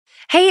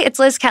Hey, it's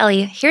Liz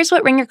Kelly. Here's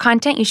what Ringer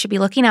content you should be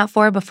looking out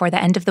for before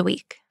the end of the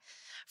week.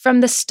 From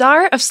the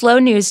star of Slow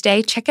News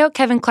Day, check out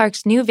Kevin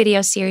Clark's new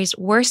video series,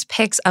 Worst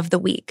Picks of the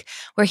Week,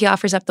 where he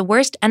offers up the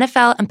worst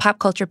NFL and pop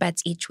culture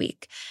bets each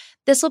week.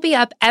 This will be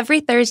up every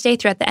Thursday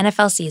throughout the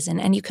NFL season,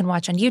 and you can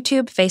watch on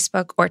YouTube,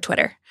 Facebook, or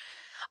Twitter.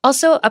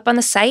 Also, up on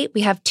the site,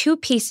 we have 2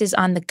 pieces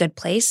on The Good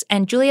Place,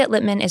 and Juliet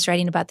Littman is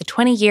writing about the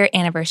 20-year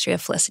anniversary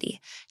of Felicity.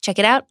 Check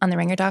it out on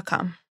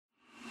theringer.com.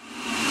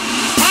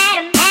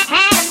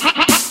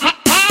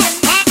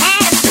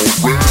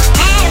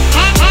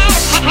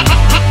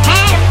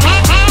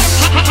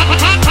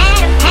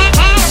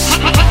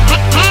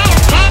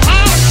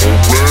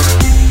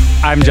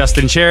 I'm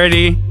Justin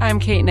Charity. I'm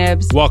Kate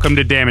Nibbs. Welcome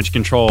to Damage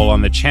Control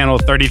on the Channel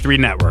 33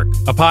 Network,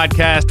 a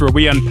podcast where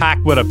we unpack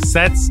what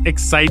upsets,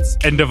 excites,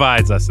 and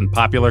divides us in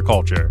popular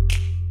culture.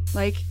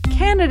 Like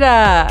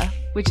Canada,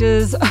 which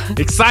is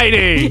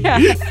exciting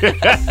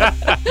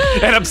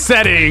and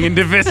upsetting and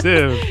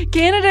divisive.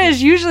 Canada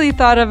is usually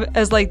thought of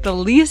as like the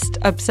least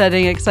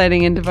upsetting,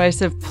 exciting, and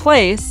divisive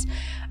place.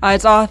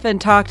 It's often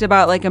talked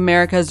about like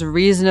America's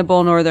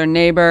reasonable northern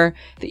neighbor,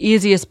 the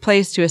easiest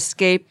place to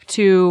escape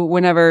to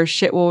whenever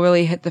shit will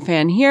really hit the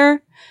fan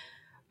here.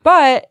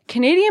 But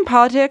Canadian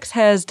politics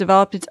has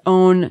developed its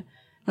own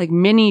like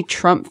mini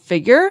Trump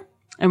figure,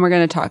 and we're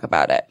going to talk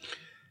about it.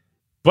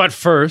 But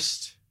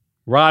first,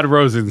 Rod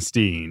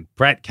Rosenstein,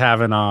 Brett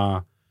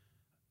Kavanaugh.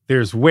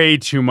 There's way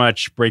too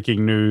much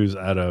breaking news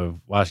out of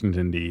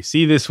Washington,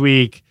 D.C. this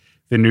week.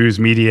 The news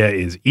media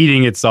is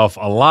eating itself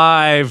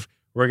alive.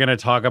 We're going to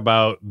talk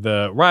about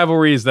the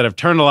rivalries that have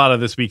turned a lot of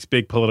this week's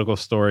big political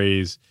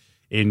stories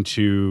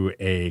into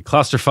a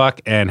clusterfuck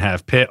and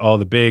have pit all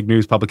the big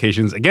news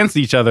publications against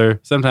each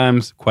other,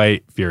 sometimes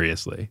quite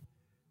furiously.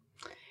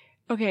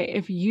 Okay,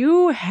 if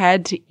you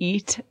had to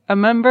eat a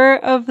member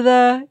of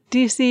the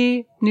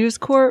DC News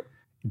Corp...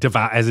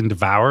 As in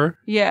devour?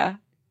 Yeah.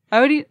 I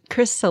would eat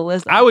Chris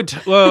Cillizza. I would...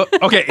 well,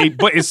 okay,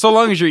 but it's so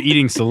long as you're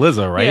eating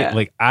Cillizza, right? Yeah.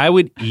 Like, I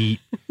would eat...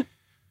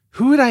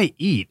 Who would I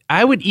eat?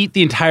 I would eat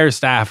the entire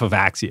staff of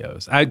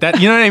Axios.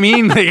 You know what I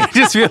mean? Like, I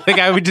just feel like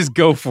I would just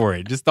go for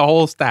it. Just the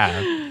whole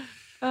staff.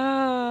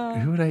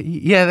 Who would I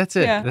eat? Yeah, that's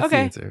it. Yeah, that's okay.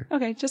 the answer.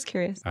 Okay, just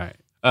curious. All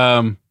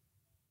right.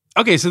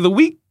 Okay, so the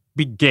week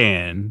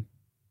began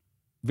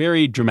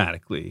very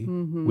dramatically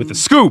with a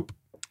scoop,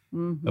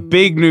 a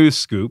big news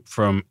scoop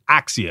from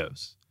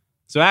Axios.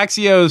 So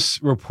Axios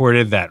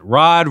reported that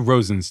Rod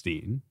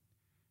Rosenstein,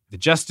 the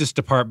Justice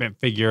Department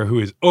figure who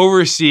is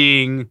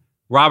overseeing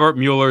Robert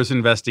Mueller's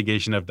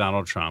investigation of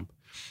Donald Trump.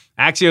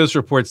 Axios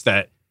reports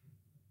that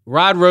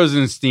Rod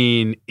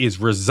Rosenstein is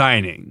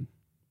resigning.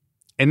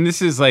 And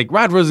this is like,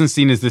 Rod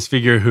Rosenstein is this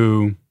figure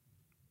who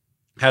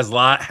has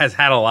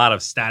had a lot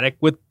of static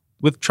with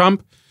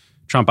Trump.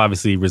 Trump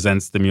obviously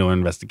resents the Mueller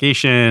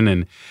investigation.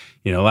 And,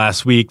 you know,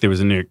 last week there was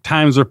a New York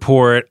Times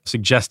report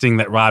suggesting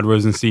that Rod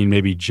Rosenstein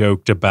maybe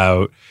joked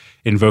about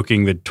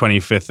invoking the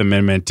 25th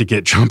Amendment to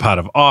get Trump out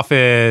of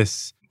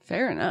office.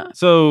 Fair enough.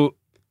 So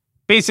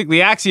basically,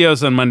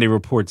 Axios on Monday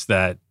reports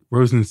that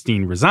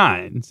Rosenstein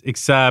resigns,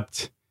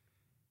 except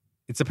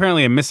it's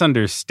apparently a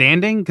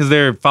misunderstanding because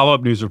there are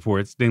follow-up news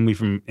reports, namely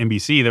from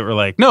NBC, that were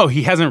like, no,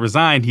 he hasn't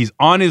resigned. He's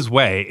on his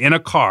way in a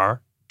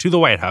car to the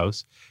White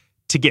House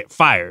to get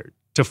fired,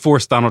 to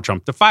force Donald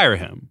Trump to fire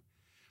him.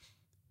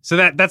 So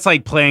that's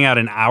like playing out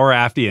an hour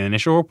after the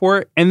initial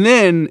report. And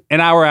then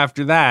an hour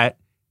after that,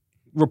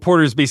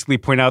 reporters basically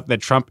point out that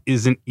Trump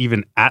isn't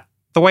even at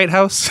the White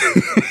House.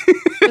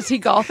 Was he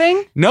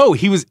golfing? No,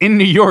 he was in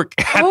New York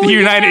at the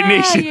United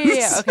Nations.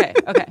 Yeah.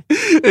 Okay.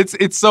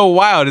 It's so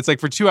wild. It's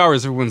like for 2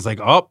 hours, everyone's like,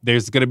 oh,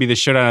 there's going to be the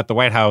showdown at the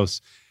White House.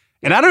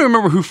 And I don't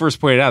remember who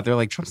first pointed out. They're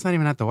like, Trump's not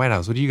even at the White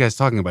House. What are you guys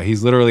talking about?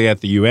 He's literally at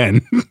the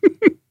UN.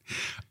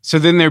 So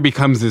then there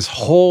becomes this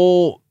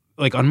whole,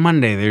 like on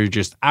Monday, there are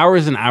just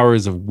hours and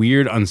hours of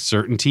weird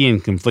uncertainty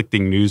and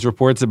conflicting news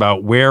reports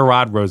about where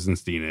Rod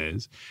Rosenstein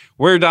is,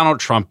 where Donald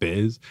Trump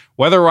is,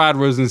 whether Rod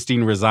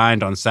Rosenstein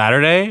resigned on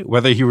Saturday,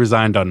 whether he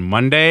resigned on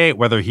Monday,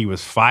 whether he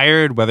was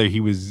fired, whether he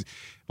was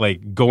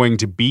like going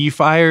to be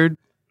fired.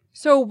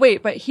 So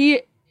wait, but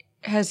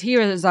has he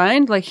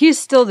resigned? Like he's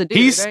still the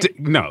dude, right?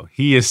 No,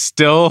 he is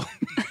still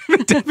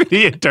the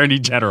Deputy Attorney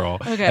General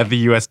at the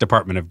U.S.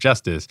 Department of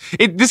Justice.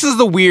 This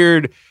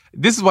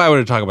is why I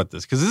want to talk about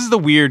this, because this is the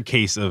weird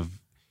case of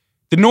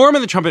the norm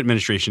in the Trump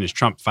administration is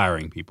Trump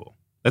firing people.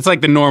 That's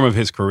like the norm of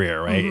his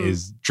career, right?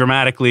 Is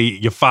dramatically,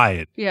 you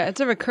fired. Yeah, it's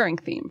a recurring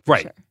theme.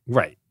 Right, sure.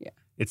 right. Yeah.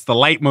 It's the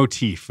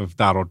leitmotif of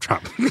Donald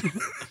Trump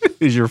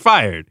is you're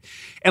fired.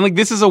 And like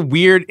this is a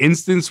weird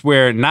instance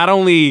where not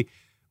only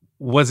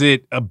was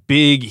it a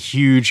big,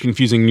 huge,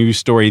 confusing news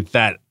story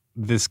that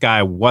this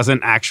guy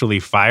wasn't actually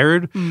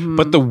fired,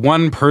 but the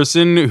one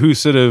person who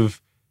sort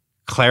of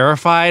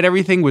clarified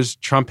everything was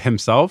Trump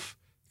himself.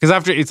 Because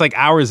after it's like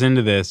hours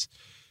into this,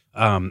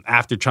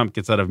 after Trump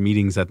gets out of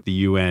meetings at the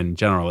UN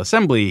General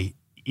Assembly,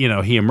 you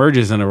know, he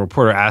emerges and a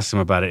reporter asks him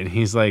about it. And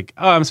he's like,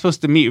 oh, I'm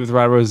supposed to meet with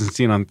Rod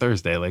Rosenstein on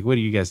Thursday. Like, what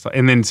do you guys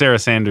And then Sarah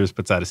Sanders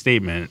puts out a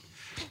statement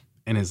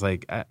and is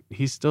like,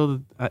 he's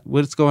still,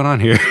 what's going on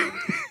here?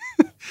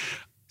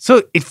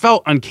 So it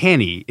felt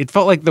uncanny. It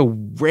felt like the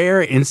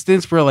rare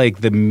instance where like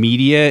the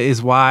media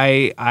is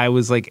why I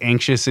was like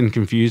anxious and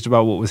confused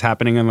about what was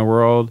happening in the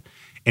world.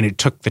 And it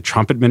took the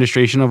Trump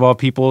administration of all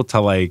people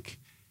to like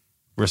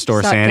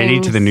restore sanity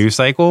to the news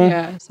cycle.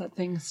 Yeah, set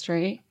things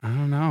straight. I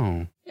don't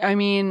know. I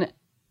mean,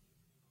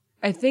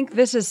 I think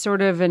this is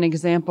sort of an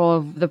example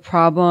of the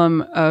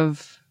problem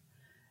of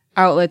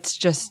outlets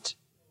just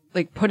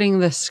like putting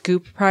the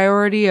scoop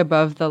priority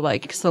above the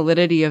like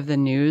solidity of the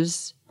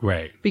news.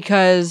 Right.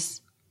 Because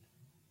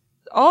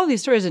all of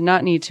these stories did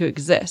not need to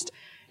exist.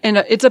 And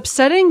it's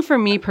upsetting for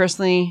me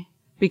personally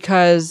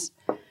because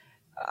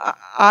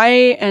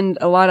I and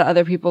a lot of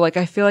other people, like,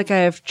 I feel like I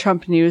have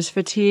Trump news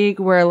fatigue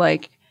where,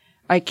 like,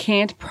 I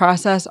can't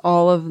process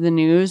all of the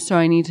news, so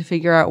I need to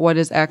figure out what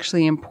is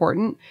actually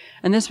important.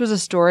 And this was a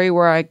story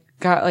where I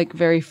got, like,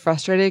 very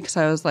frustrated because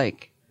I was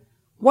like,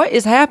 what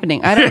is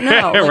happening? I don't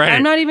know. Like, Right.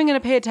 I'm not even going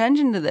to pay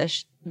attention to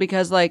this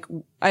because, like,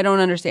 I don't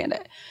understand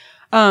it.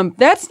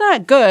 That's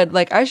not good.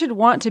 Like, I should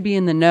want to be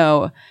in the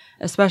know,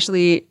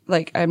 especially,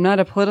 like, I'm not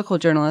a political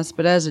journalist,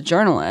 but as a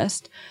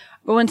journalist.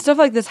 But when stuff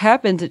like this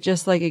happens, it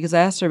just, like,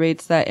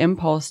 exacerbates that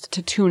impulse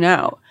to tune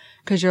out.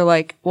 Because you're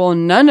like, well,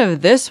 none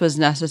of this was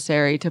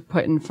necessary to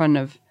put in front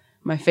of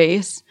my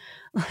face.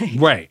 Like,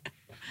 Right.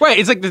 Right.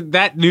 It's like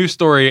that news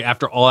story,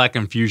 after all that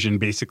confusion,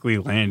 basically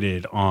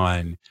landed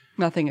on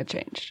nothing had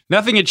changed.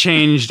 nothing had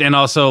changed, and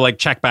also like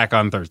check back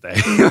on Thursday.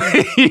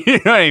 You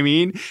know what I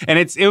mean? And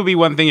it would be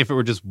one thing if it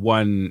were just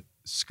one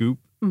scoop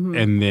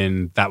and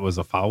then that was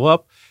a follow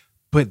up.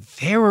 But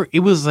it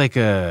was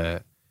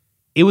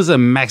a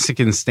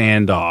Mexican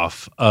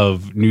standoff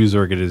of news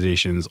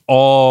organizations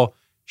all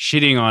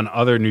shitting on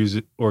other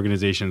news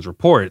organizations'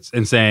 reports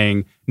and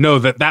saying, no,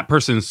 that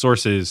person's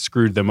sources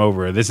screwed them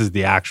over. This is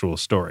the actual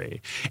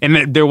story.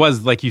 And there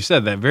was, like you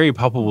said, that very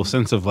palpable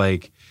sense of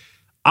like,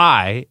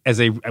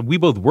 we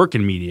both work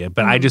in media,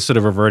 but I just sort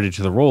of reverted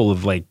to the role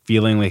of like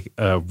feeling like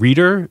a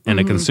reader and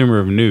a consumer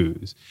of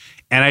news.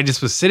 And I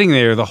just was sitting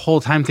there the whole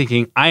time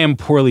thinking, I am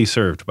poorly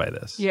served by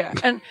this. Yeah.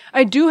 And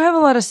I do have a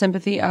lot of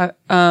sympathy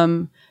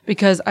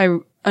because I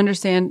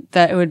understand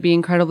that it would be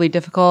incredibly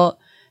difficult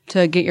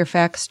to get your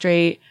facts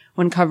straight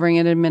when covering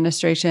an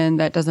administration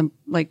that doesn't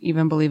like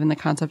even believe in the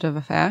concept of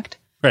a fact.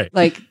 Right.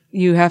 Like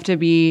you have to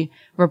be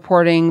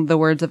reporting the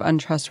words of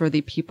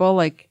untrustworthy people.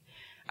 Like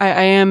I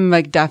am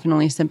like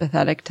definitely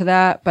sympathetic to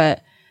that,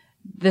 but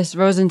this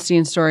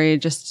Rosenstein story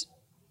just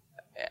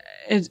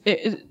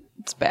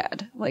it's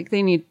bad. Like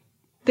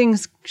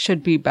things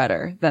should be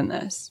better than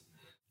this.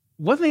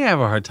 One thing I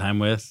have a hard time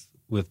with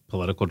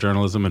political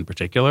journalism in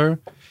particular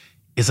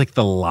is like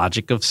the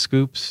logic of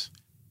scoops.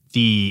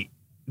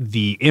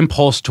 The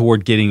impulse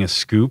toward getting a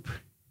scoop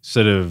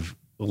sort of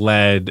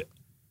led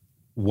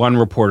one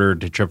reporter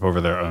to trip over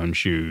their own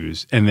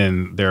shoes, and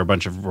then there are a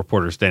bunch of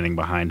reporters standing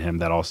behind him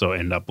that also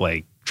end up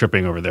like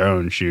tripping over their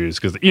own shoes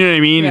because you know what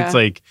I mean? Yeah. It's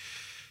like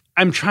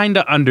I'm trying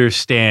to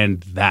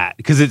understand that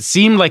because it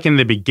seemed like in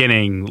the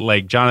beginning,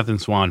 like Jonathan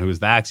Swan, who was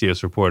the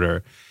Axios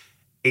reporter,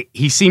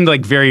 he seemed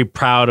like very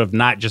proud of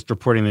not just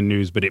reporting the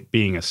news, but it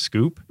being a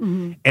scoop.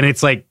 And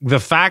it's like the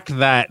fact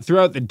that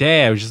throughout the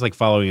day, I was just like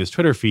following his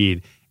Twitter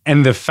feed,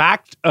 and the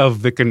fact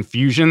of the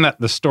confusion that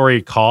the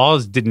story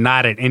caused did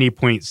not at any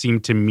point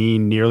seem to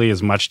mean nearly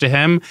as much to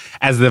him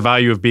as the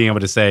value of being able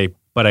to say,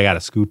 but I got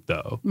a scoop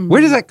though. Where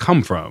does that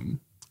come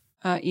from?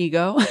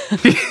 Ego.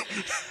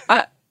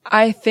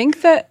 I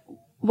think that,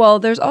 well,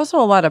 there's also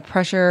a lot of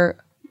pressure.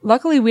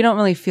 Luckily, we don't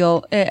really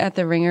feel it at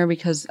the Ringer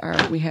because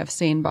we have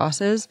sane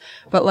bosses.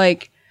 But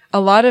like a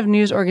lot of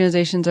news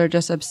organizations are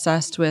just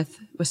obsessed with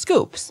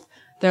scoops.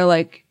 They're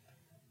like,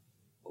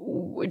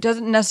 it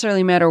doesn't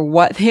necessarily matter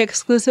what the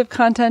exclusive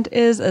content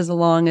is as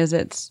long as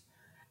it's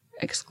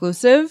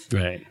exclusive.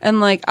 Right.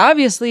 And like,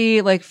 obviously,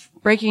 like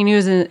breaking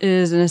news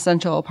is an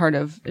essential part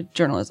of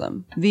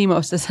journalism, the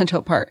most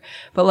essential part.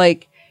 But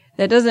like,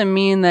 that doesn't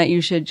mean that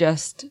you should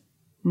just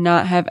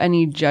not have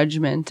any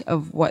judgment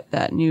of what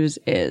that news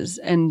is.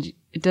 And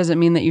it doesn't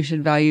mean that you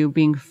should value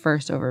being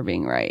first over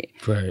being right.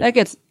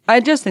 Right. I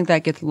just think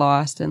that gets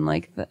lost in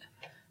like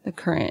the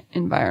current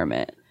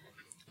environment.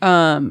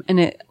 And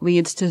it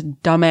leads to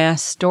dumbass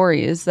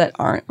stories that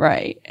aren't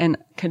right and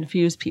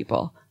confuse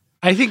people.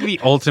 I think the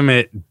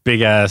ultimate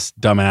big ass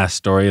dumbass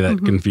story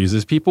that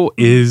confuses people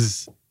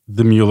is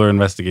the Mueller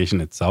investigation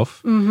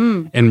itself.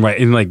 And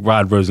like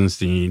Rod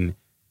Rosenstein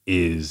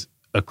is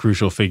a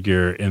crucial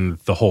figure in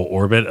the whole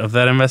orbit of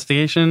that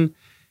investigation.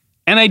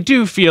 And I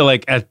do feel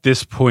like at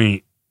this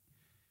point,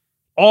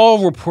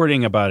 all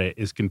reporting about it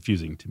is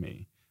confusing to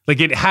me.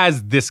 Like it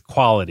has this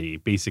quality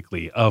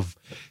basically of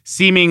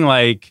seeming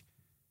like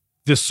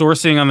the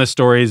sourcing on the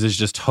stories is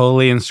just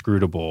totally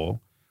inscrutable.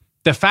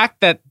 The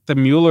fact that the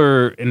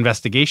Mueller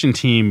investigation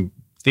team,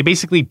 they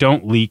basically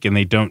don't leak and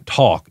they don't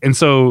talk. And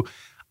so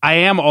I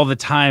am all the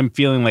time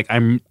feeling like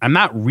I'm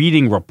not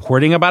reading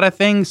reporting about a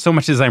thing so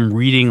much as I'm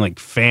reading like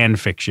fan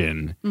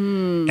fiction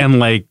and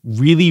like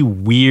really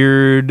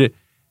weird,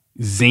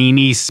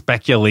 zany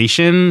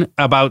speculation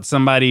about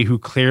somebody who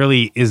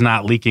clearly is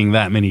not leaking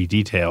that many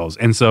details.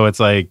 And so it's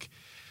like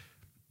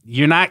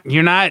you're not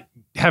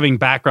having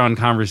background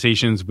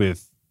conversations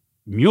with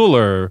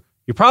Mueller,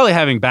 you're probably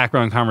having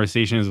background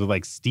conversations with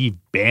like Steve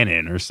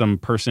Bannon or some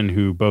person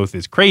who both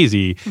is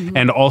crazy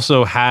and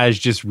also has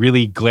just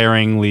really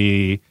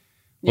glaringly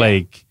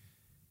like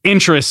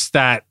interests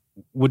that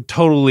would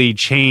totally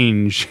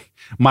change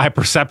my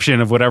perception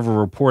of whatever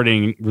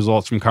reporting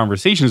results from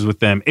conversations with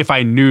them if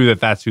I knew that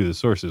that's who the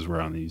sources were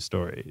on these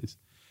stories.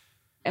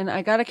 And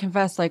I got to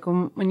confess, like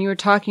when you were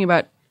talking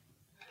about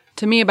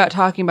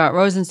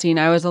Rosenstein,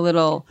 I was a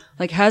little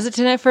like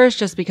hesitant at first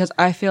just because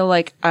I feel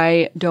like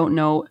I don't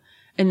know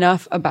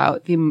enough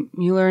about the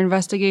Mueller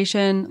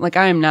investigation. Like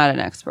I am not an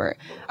expert.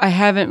 I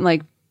haven't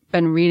like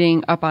been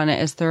reading up on it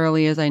as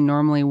thoroughly as I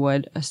normally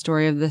would a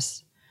story of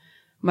this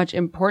much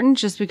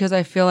importance, just because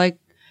I feel like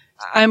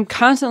I'm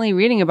constantly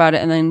reading about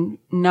it and then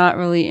not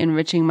really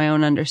enriching my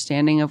own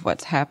understanding of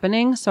what's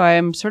happening. So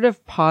I'm sort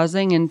of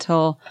pausing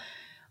until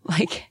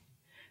like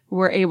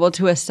we're able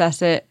to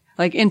assess it,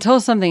 like until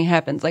something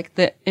happens. Like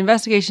the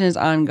investigation is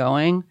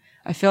ongoing.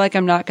 I feel like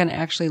I'm not going to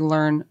actually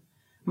learn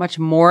much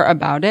more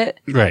about it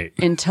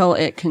until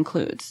it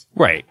concludes.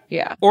 Right.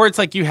 Yeah. Or it's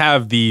like you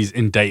have these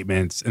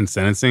indictments and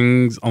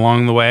sentencings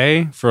along the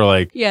way for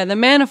like... Yeah, the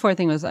Manafort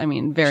thing was, I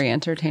mean, very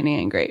entertaining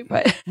and great,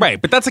 but... Right,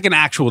 but that's like an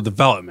actual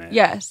development.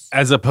 Yes.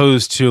 As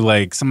opposed to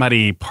like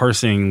somebody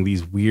parsing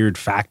these weird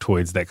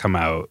factoids that come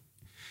out.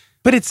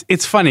 But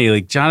it's funny,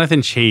 like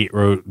Jonathan Chait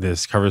wrote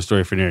this cover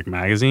story for New York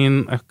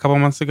Magazine a couple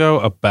months ago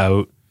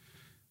about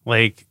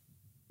like...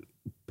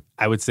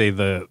 I would say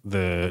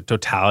the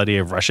totality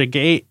of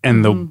Russiagate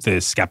and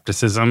the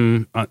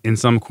skepticism in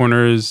some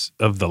corners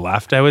of the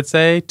left, I would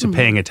say, to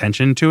paying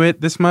attention to it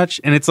this much.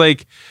 And it's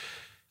like,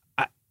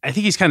 I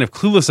think he's kind of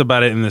clueless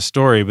about it in this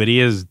story, but he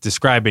is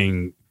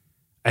describing,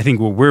 I think,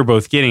 what we're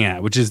both getting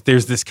at, which is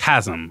there's this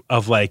chasm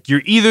of like,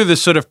 you're either the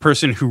sort of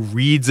person who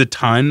reads a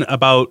ton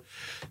about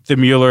the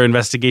Mueller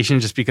investigation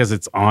just because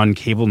it's on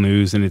cable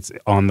news and it's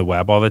on the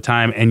web all the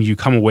time, and you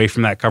come away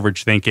from that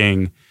coverage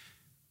thinking,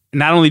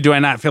 not only do I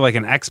not feel like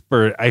an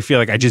expert, I feel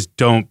like I just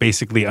don't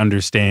basically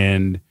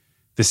understand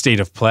the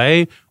state of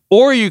play.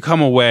 Or you come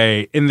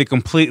away in the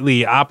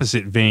completely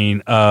opposite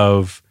vein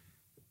of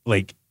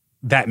like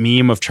that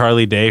meme of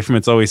Charlie Day from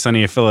It's Always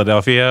Sunny in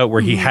Philadelphia, where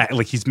he had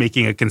like he's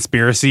making a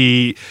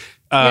conspiracy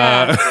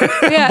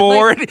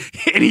board,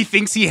 and he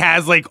thinks he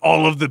has like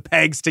all of the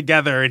pegs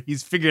together and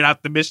he's figured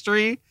out the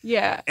mystery.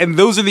 Yeah. And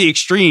those are the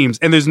extremes,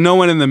 and there's no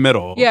one in the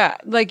middle. Yeah.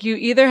 Like you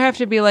either have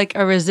to be like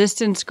a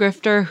resistance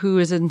grifter who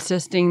is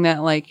insisting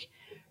that like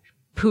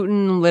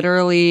Putin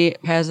literally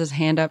has his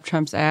hand up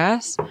Trump's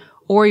ass,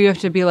 or you have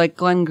to be like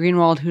Glenn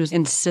Greenwald, who's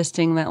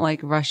insisting that like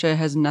Russia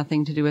has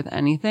nothing to do with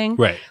anything.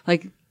 Right.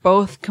 Like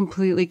both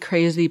completely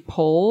crazy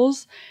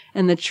poles,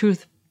 and the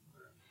truth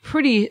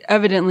pretty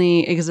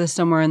evidently exists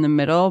somewhere in the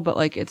middle, but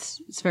like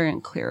it's very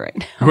unclear right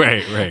now.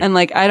 Right. And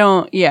like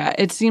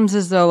it seems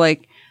as though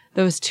like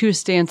those two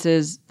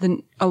stances,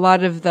 a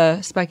lot of the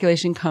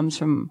speculation comes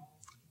from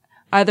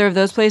either of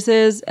those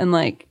places, and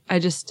like I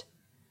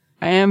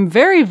am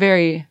very,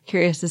 very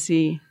curious to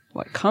see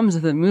what comes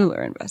of the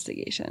Mueller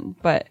investigation,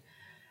 but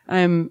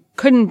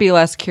couldn't be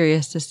less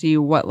curious to see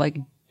what like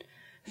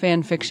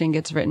fan fiction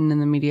gets written in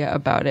the media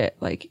about it,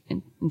 like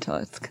until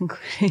it's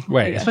concluding.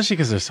 Right, especially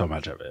because there's so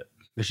much of it.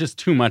 There's just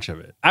too much of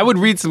it. I would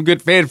read some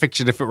good fan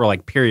fiction if it were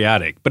like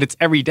periodic, but it's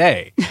every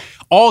day.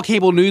 All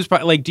cable news,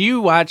 like, do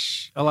you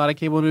watch a lot of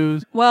cable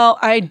news? Well,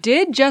 I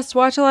did just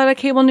watch a lot of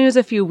cable news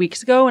a few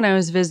weeks ago when I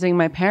was visiting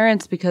my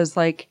parents, because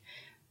like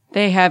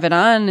they have it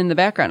on in the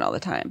background all the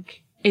time.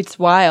 It's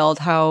wild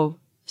how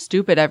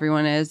stupid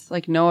everyone is.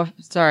 Like,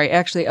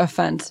 actually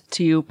offense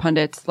to you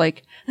pundits.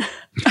 Like,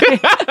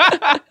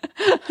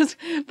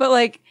 but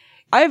like,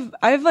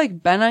 I've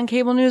like been on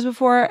cable news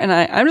before, and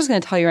I'm just going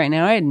to tell you right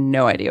now, I had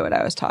no idea what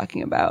I was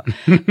talking about.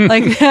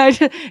 Like,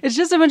 it's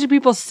just a bunch of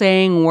people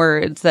saying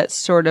words that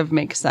sort of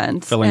make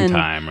sense. Filling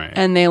time, right?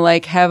 And they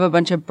like have a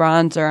bunch of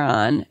bronzer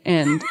on,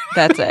 and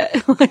that's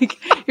it. Like,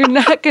 you're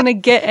not going to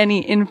get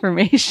any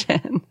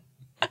information.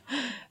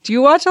 Do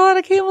you watch a lot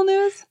of cable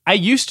news? I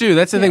used to.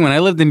 That's the thing. When I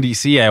lived in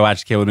DC, I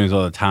watched cable news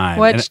all the time.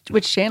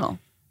 Which channel?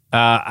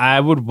 I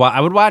would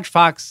watch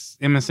Fox,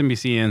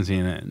 MSNBC, and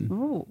CNN.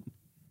 Ooh.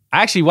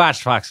 I actually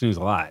watched Fox News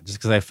a lot just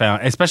because I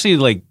found, especially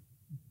like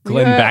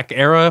Glenn Beck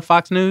era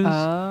Fox News.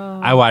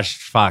 I watched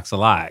Fox a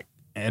lot,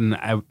 and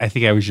I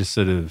think I was just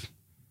sort of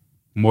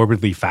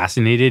morbidly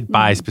fascinated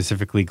by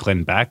specifically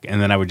Glenn Beck, and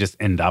then I would just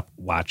end up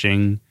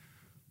watching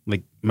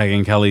like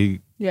Megyn Kelly,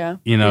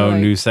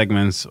 news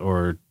segments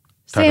or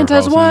Tucker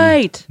Santa's Carlson.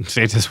 white.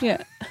 Santa's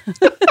yeah.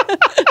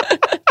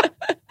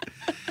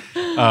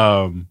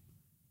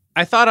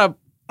 I thought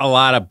a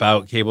lot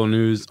about cable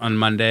news on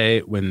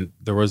Monday when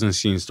the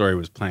Rosenstein story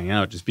was playing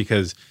out, just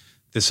because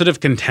the sort of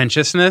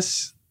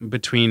contentiousness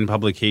between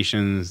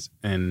publications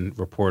and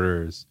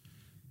reporters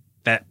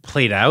that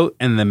played out,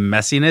 and the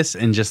messiness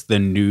and just the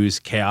news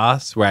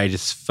chaos, where I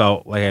just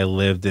felt like I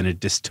lived in a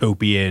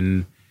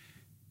dystopian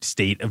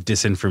state of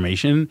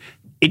disinformation.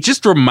 It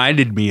just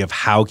reminded me of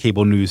how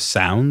cable news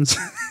sounds.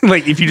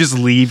 Like, if you just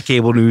leave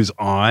cable news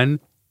on,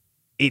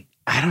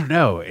 I don't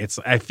know.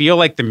 I feel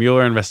like the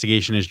Mueller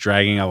investigation is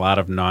dragging a lot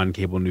of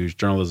non-cable news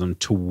journalism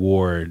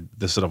toward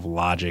the sort of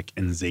logic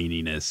and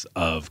zaniness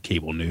of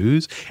cable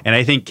news. And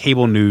I think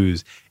cable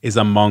news is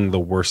among the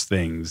worst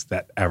things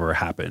that ever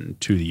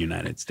happened to the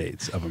United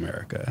States of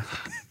America.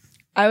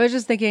 I was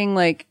just thinking,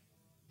 like,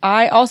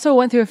 I also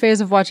went through a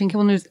phase of watching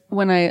cable news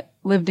when I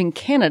lived in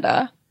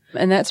Canada.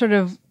 And that sort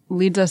of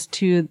leads us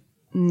to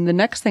the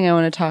next thing I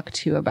want to talk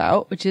to you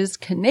about, which is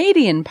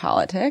Canadian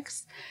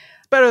politics.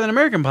 Better than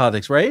American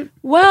politics, right?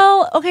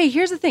 Well, okay,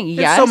 here's the thing.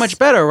 Yes. It's so much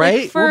better,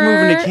 right? Like We're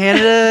moving to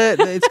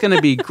Canada. It's going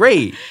to be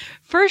great.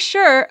 For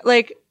sure.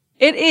 Like,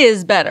 it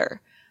is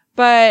better.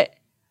 But,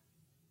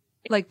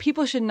 like,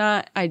 people should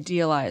not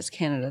idealize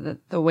Canada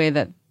the way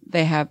that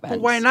they have been. Well,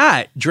 why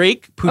not?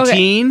 Drake,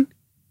 poutine,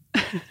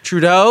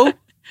 Trudeau.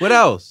 What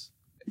else?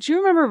 Do you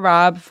remember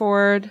Rob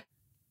Ford?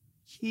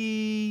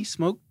 He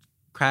smoked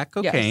crack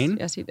cocaine.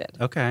 Yes, he did.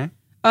 Okay.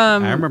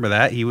 I remember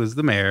that. He was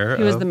the mayor.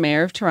 He was the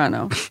mayor of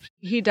Toronto.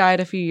 He died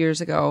a few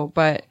years ago,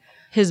 but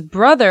his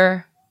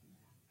brother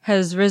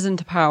has risen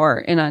to power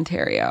in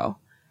Ontario.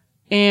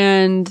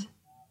 And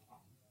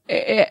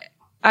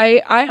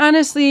I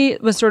honestly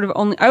was sort of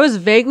I was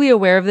vaguely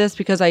aware of this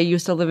because I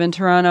used to live in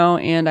Toronto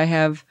and I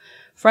have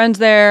friends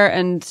there.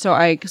 And so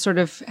I sort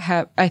of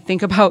I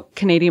think about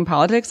Canadian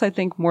politics, I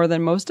think more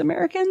than most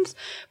Americans.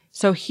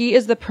 So he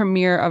is the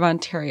premier of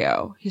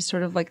Ontario. He's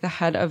sort of like the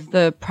head of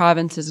the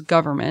province's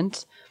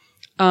government.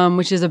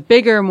 Which is a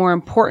bigger, more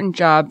important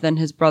job than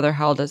his brother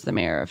held as the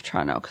mayor of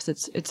Toronto, because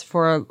it's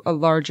for a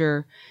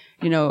larger,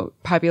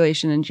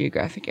 population and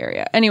geographic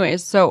area.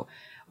 Anyways, so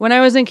when I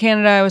was in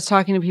Canada, I was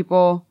talking to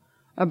people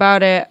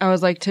about it. I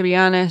was like, to be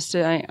honest,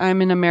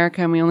 I'm in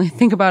America and we only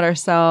think about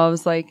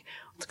ourselves, like,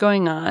 what's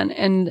going on?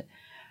 And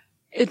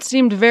it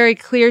seemed very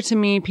clear to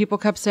me. People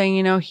kept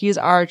saying, he's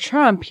our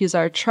Trump. He's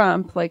our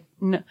Trump. Like,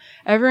 no,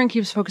 everyone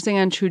keeps focusing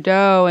on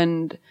Trudeau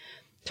and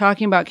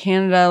talking about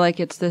Canada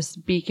like it's this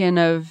beacon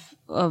of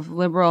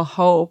liberal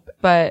hope.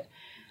 But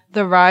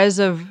the rise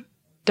of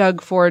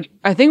Doug Ford,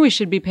 I think we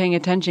should be paying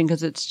attention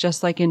because it's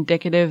just like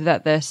indicative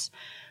that this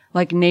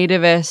like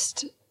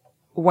nativist,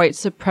 white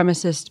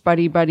supremacist,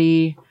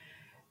 buddy,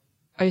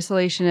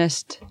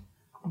 isolationist,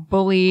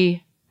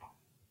 bully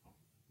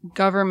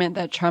government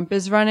that Trump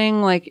is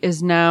running, like,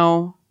 is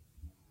now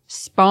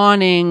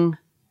spawning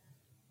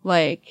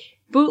like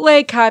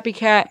bootleg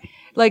copycat.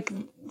 Like,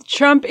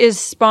 Trump is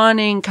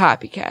spawning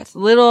copycats.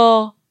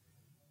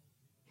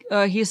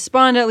 He's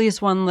spawned at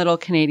least one little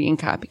Canadian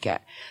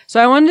copycat.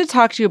 So I wanted to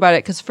talk to you about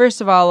it because, first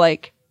of all,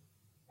 like,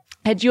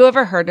 had you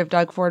ever heard of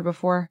Doug Ford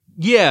before?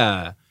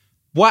 Yeah.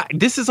 Why?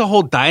 This is a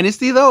whole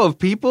dynasty, though, of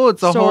people?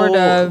 It's a sort whole...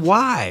 of.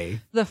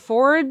 Why? The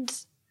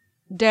Ford's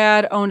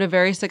dad owned a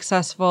very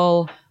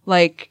successful,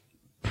 like,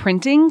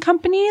 printing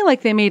company.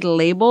 Like, they made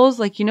labels.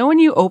 Like, when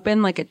you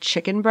open, like, a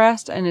chicken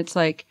breast and it's,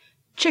 like,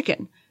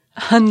 chicken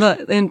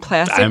in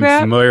plastic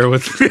wrap? I'm familiar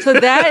with... So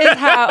that is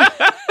how...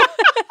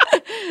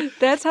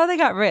 That's how they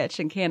got rich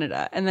in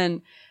Canada. And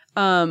then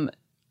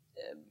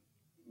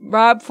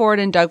Rob Ford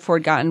and Doug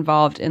Ford got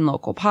involved in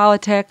local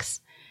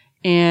politics.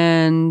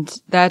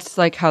 And that's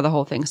like how the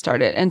whole thing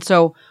started. And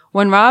so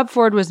when Rob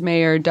Ford was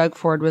mayor, Doug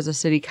Ford was a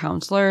city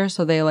councilor.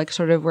 So they like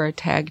sort of were a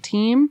tag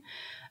team.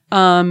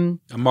 A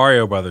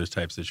Mario Brothers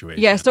type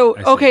situation. Yeah. So,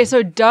 okay.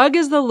 So Doug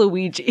is the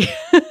Luigi.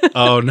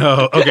 Oh,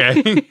 no.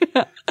 Okay.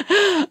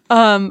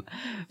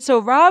 So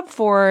Rob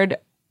Ford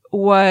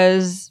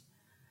was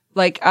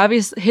like,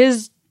 obviously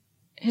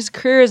his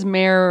career as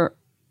mayor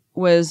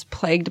was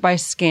plagued by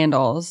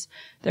scandals.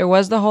 There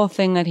was the whole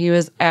thing that he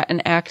was an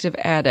active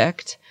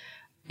addict.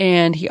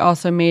 And he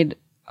also made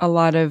a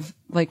lot of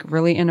like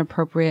really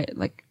inappropriate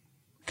like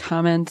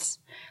comments.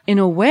 In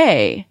a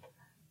way,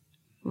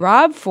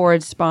 Rob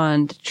Ford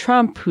spawned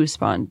Trump, who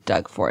spawned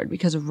Doug Ford,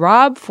 because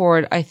Rob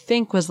Ford, I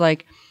think, was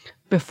like,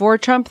 before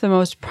Trump, the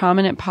most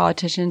prominent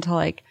politician to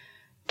like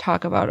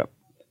talk about a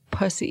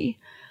pussy.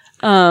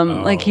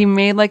 Like, he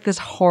made like this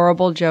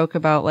horrible joke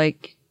about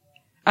like,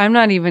 I'm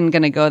not even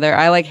going to go there.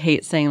 I like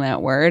hate saying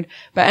that word.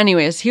 But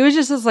anyways, he was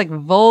just this like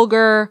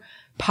vulgar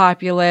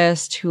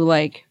populist who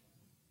like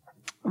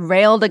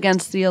railed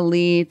against the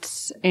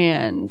elites,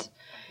 and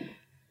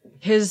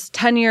his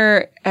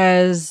tenure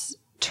as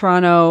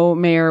Toronto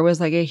mayor was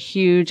like a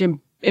huge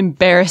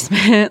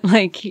embarrassment.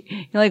 Like,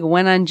 he like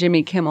went on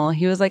Jimmy Kimmel.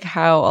 He was like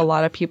how a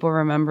lot of people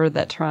remember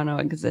that Toronto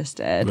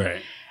existed.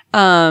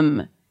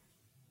 Right.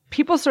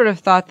 People sort of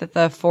thought that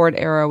the Ford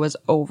era was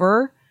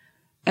over.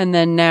 And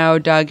then now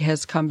Doug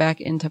has come back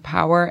into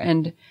power,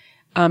 and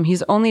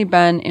he's only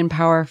been in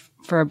power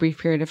for a brief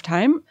period of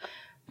time,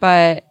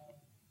 but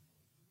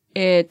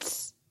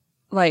it's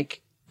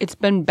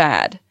been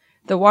bad.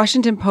 The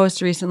Washington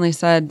Post recently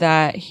said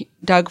that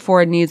Doug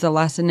Ford needs a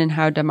lesson in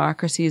how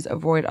democracies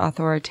avoid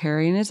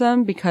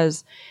authoritarianism,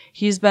 because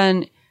he's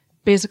been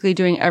basically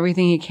doing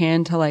everything he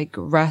can to like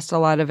wrest a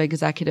lot of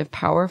executive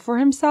power for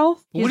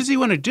himself. What does he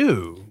want to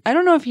do? I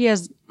don't know if he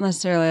has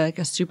necessarily like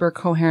a super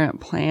coherent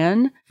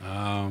plan.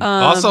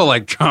 Also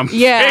like Trump.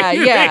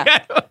 Yeah.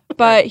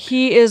 But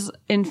he is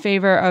in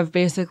favor of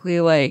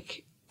basically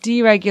like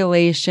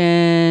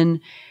deregulation.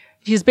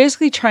 He's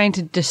basically trying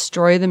to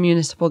destroy the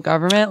municipal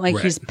government. Like,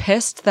 he's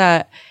pissed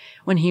that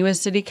when he was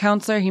city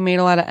councilor, he made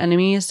a lot of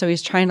enemies. So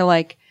he's trying to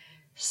like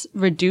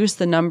reduce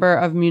the number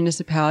of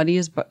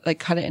municipalities, but like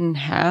cut it in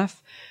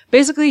half.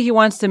 Basically, he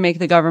wants to make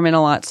the government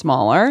a lot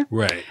smaller.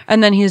 Right.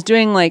 And then he's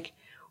doing like,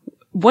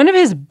 one of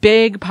his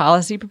big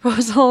policy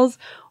proposals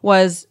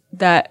was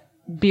that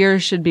beer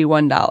should be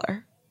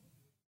 $1.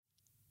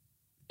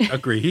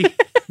 Agree.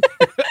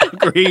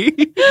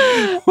 Agree.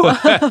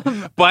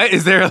 But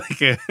is there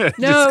like a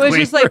no, it was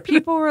just like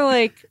people were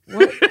like,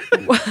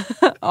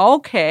 what?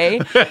 Okay.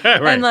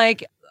 Right. And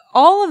like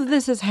all of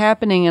this is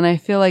happening and I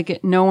feel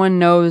like no one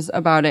knows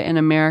about it in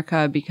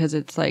America because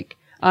it's like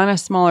on a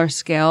smaller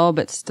scale,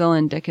 but still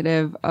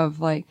indicative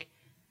of like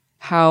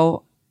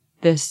how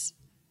this,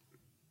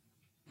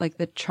 like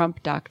the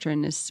Trump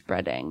doctrine is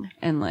spreading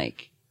and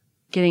like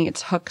getting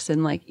its hooks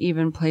in like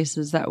even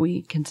places that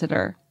we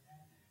consider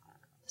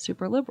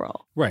super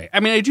liberal. Right. I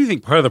mean, I do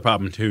think part of the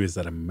problem too is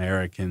that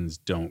Americans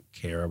don't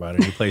care about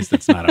any place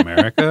that's not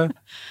America.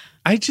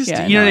 I just,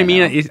 you know what I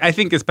mean? I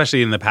think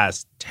especially in the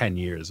past 10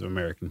 years of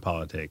American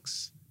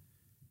politics,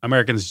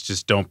 Americans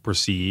just don't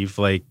perceive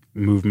like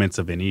movements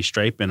of any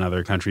stripe in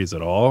other countries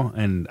at all.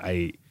 And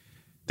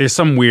there's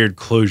some weird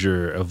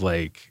closure of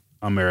like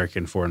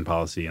American foreign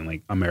policy and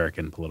like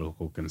American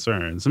political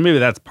concerns. So maybe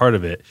that's part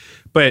of it.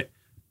 But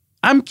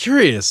I'm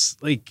curious,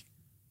 like,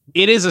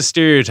 it is a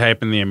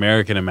stereotype in the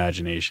American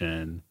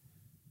imagination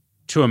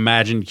to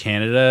imagine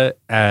Canada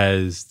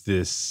as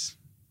this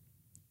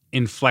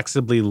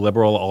inflexibly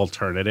liberal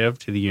alternative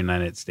to the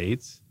United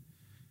States.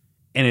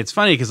 And it's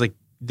funny because like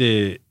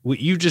what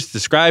you just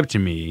described to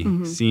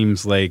me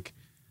seems like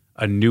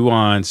a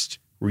nuanced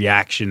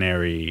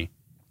reactionary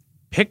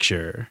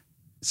picture.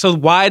 So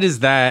why does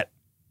that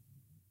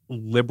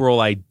liberal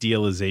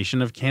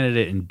idealization of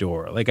Canada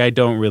endure? Like, I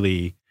don't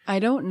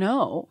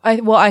know.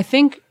 I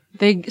think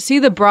they see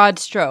the broad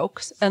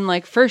strokes and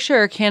like for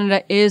sure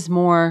Canada is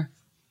more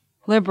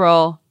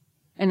liberal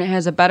and it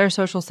has a better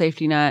social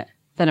safety net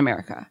than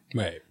America.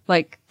 Right.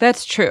 Like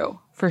that's true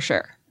for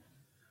sure.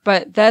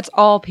 But that's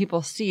all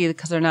people see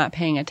because they're not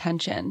paying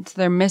attention. So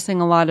they're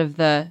missing a lot of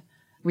the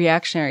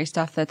reactionary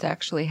stuff that's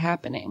actually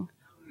happening.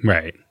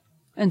 Right.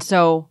 And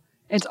so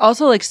it's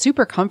also like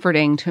super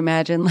comforting to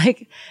imagine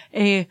like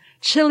a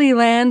chilly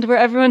land where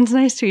everyone's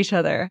nice to each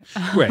other.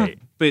 Right.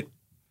 But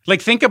like,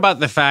 think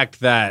about the fact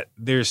that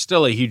there's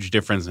still a huge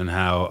difference in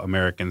how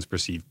Americans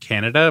perceive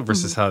Canada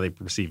versus how they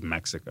perceive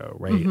Mexico,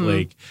 right?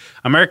 Like,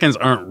 Americans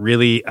aren't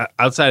really,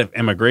 outside of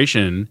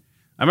immigration,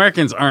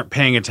 Americans aren't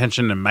paying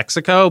attention to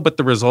Mexico, but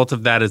the result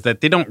of that is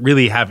that they don't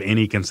really have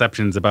any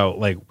conceptions about,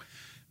 like,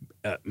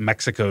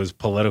 Mexico's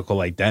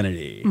political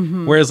identity.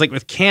 Whereas, like,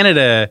 with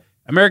Canada,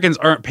 Americans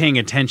aren't paying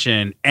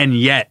attention, and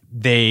yet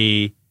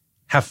they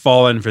have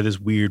fallen for this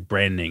weird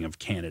branding of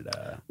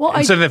Canada. Well,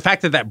 and so the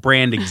fact that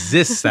brand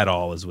exists at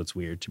all is what's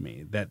weird to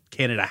me. That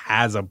Canada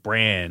has a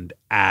brand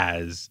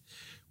as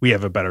we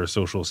have a better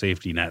social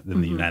safety net than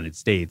the United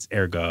States,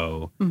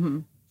 ergo,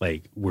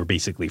 like, we're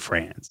basically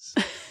France.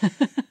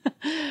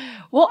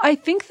 Well, I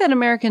think that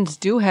Americans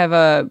do have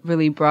a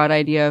really broad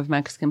idea of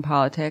Mexican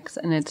politics,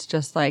 and it's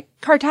just like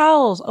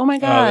cartels. Oh my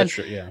God. Oh, that's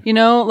true, yeah. You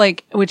know,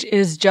 like, which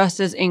is just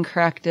as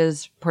incorrect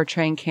as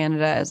portraying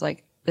Canada as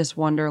like this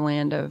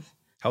wonderland of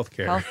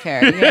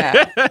Healthcare,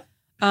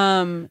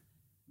 yeah.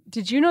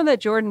 Did you know that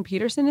Jordan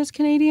Peterson is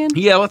Canadian?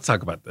 Yeah, let's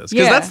talk about this.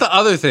 Because that's the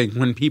other thing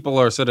when people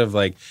are sort of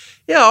like,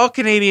 yeah, all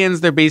Canadians,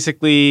 they're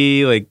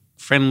basically like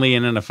friendly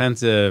and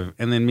inoffensive.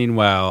 And then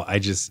meanwhile,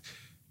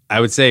 I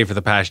would say for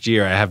the past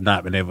year, I have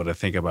not been able to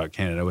think about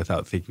Canada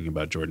without thinking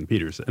about Jordan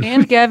Peterson.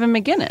 And Gavin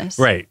McGuinness.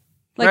 Right.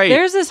 Like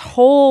there's this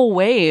whole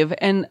wave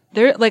and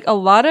there like a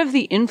lot of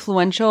the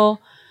influential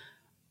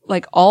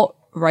like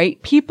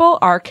alt-right people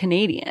are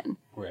Canadian.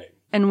 Right.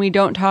 And we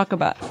don't talk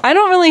about. I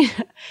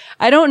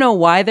don't know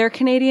why they're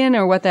Canadian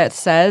or what that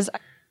says.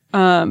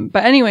 But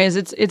anyways,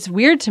 it's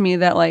weird to me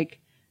that like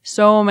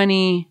so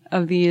many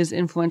of these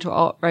influential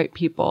alt-right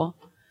people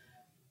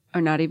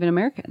are not even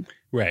American.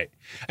 Right.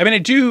 I mean,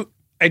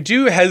 I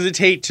do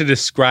hesitate to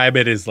describe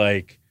it as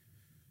like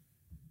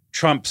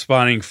Trump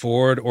spawning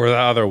forward or the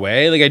other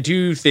way. Like, I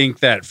do think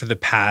that for the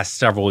past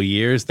several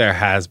years there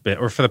has been,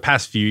 or for the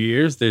past few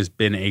years, there's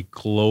been a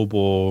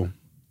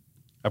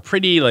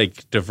pretty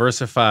like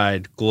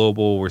diversified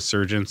global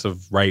resurgence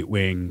of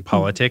right-wing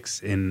politics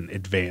in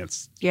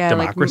advanced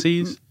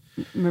democracies.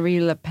 Like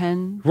Marie Le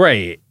Pen.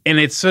 Right. And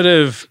it's sort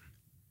of,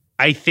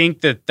 I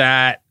think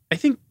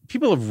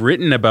people have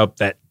written about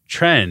that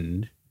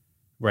trend,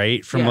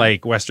 right? From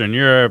like Western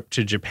Europe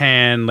to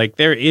Japan. Like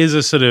there is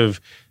a sort of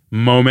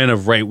moment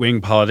of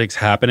right-wing politics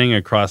happening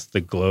across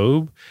the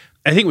globe.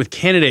 I think with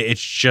Canada,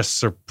 it's just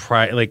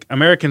surprise. Like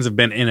Americans have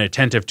been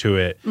inattentive to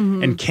it.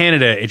 And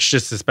Canada, it's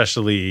just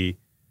especially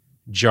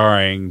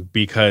jarring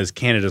because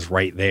Canada's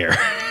right there.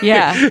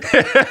 Yeah.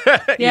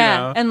 You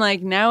know? And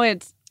like now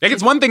it's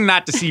one thing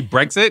not to see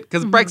Brexit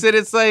because Brexit,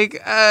 it's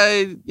like,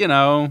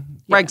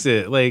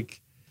 Brexit,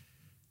 like.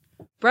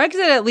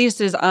 Brexit at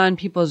least is on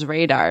people's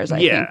radars, I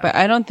think. But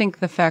I don't think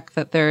the fact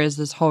that there is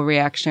this whole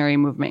reactionary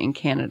movement in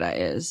Canada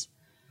is.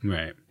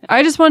 Right.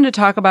 I just wanted to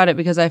talk about it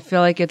because I feel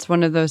like it's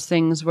one of those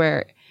things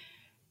where,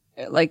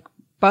 like,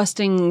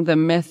 busting the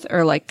myth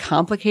or, like,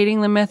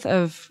 complicating the myth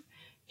of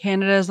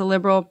Canada as a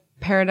liberal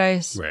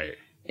paradise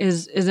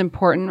is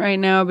important right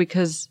now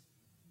because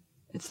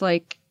it's,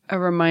 like, a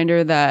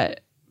reminder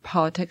that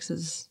politics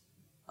is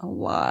a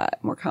lot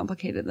more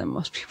complicated than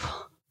most people.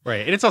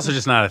 Right. And it's also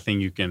just not a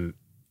thing you can...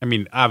 I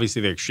mean,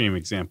 obviously, there are extreme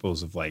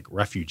examples of like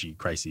refugee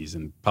crises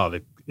in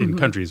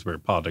countries where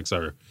politics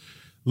are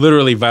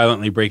literally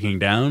violently breaking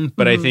down.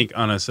 But I think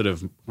on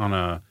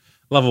a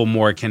level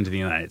more akin to the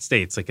United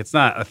States, like it's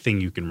not a thing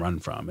you can run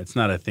from. It's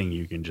not a thing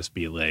you can just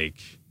be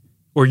like,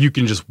 or you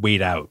can just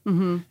wait out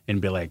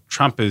and be like,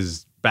 Trump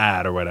is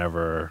bad or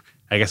whatever.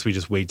 I guess we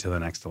just wait till the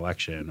next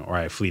election or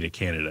I flee to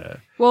Canada.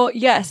 Well,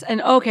 yes.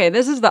 And okay,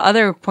 this is the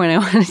other point I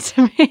wanted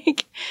to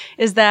make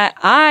is that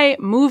I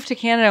moved to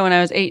Canada when I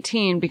was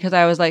 18 because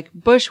I was like,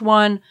 Bush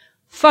won,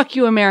 fuck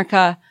you,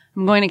 America.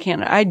 I'm going to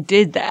Canada. I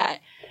did that.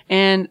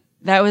 And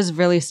that was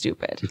really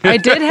stupid. I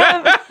did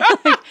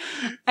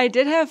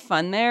have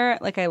fun there.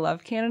 Like I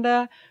love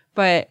Canada,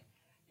 but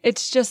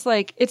it's just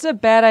like, it's a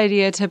bad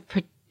idea to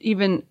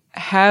even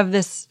have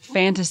this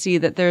fantasy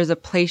that there's a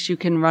place you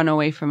can run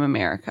away from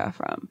America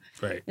from.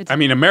 Right. I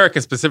mean,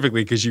 America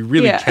specifically, because you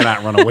really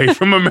cannot run away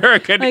from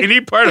America in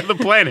any part of the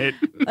planet.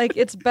 Like,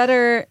 it's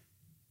better,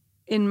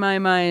 in my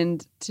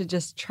mind, to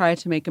just try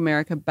to make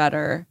America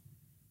better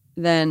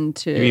than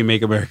to... You mean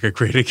make America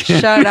great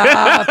again? Shut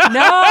up.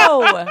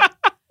 No!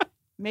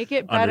 Make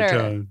it better.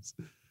 Undertones.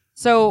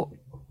 So,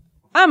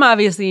 I'm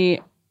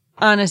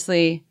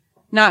honestly,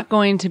 not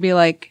going to be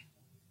like,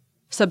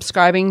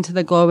 subscribing to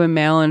the Globe and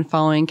Mail and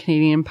following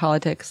Canadian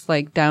politics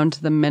like down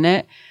to the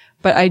minute.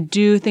 But I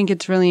do think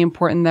it's really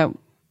important that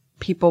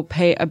people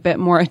pay a bit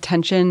more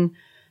attention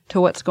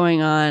to what's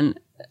going on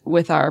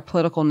with our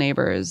political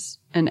neighbors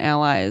and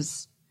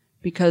allies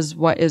because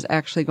what is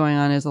actually going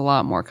on is a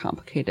lot more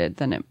complicated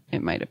than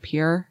it might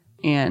appear.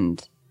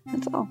 And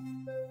that's all.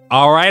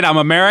 All right. I'm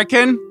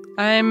American.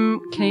 I'm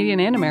Canadian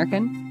and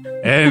American.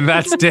 And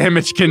that's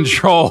Damage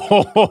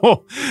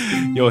Control.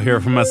 You'll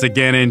hear from us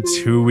again in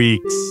 2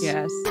 weeks.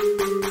 Yes.